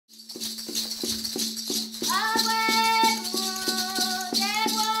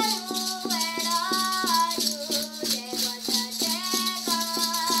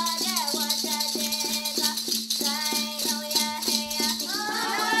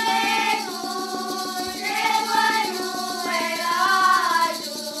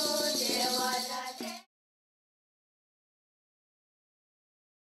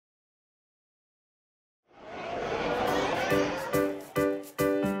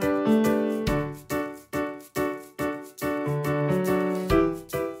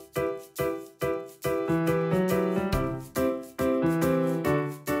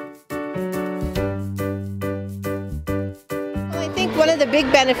one of the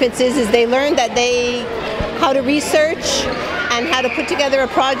big benefits is they learn that how to research and how to put together a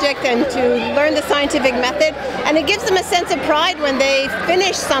project and to learn the scientific method. And it gives them a sense of pride when they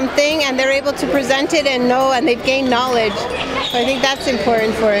finish something and they're able to present it and know, and they've gained knowledge. So I think that's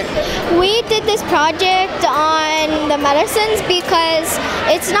important for it. We did this project on the medicines because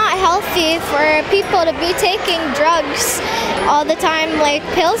it's not healthy for people to be taking drugs all the time, like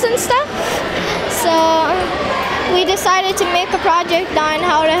pills and stuff. So we decided to make a project on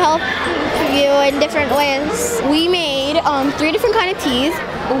how to help you in different ways. We made 3 different kind of teas: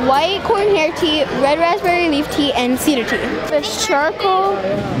 white corn hair tea, red raspberry leaf tea, and cedar tea. There's charcoal,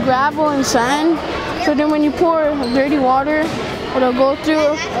 gravel, and sand. So then when you pour dirty water, it'll go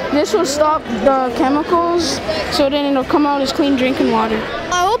through. This will stop the chemicals, so then it'll come out as clean drinking water.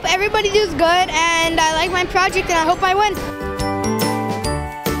 I hope everybody does good, and I like my project, and I hope I win.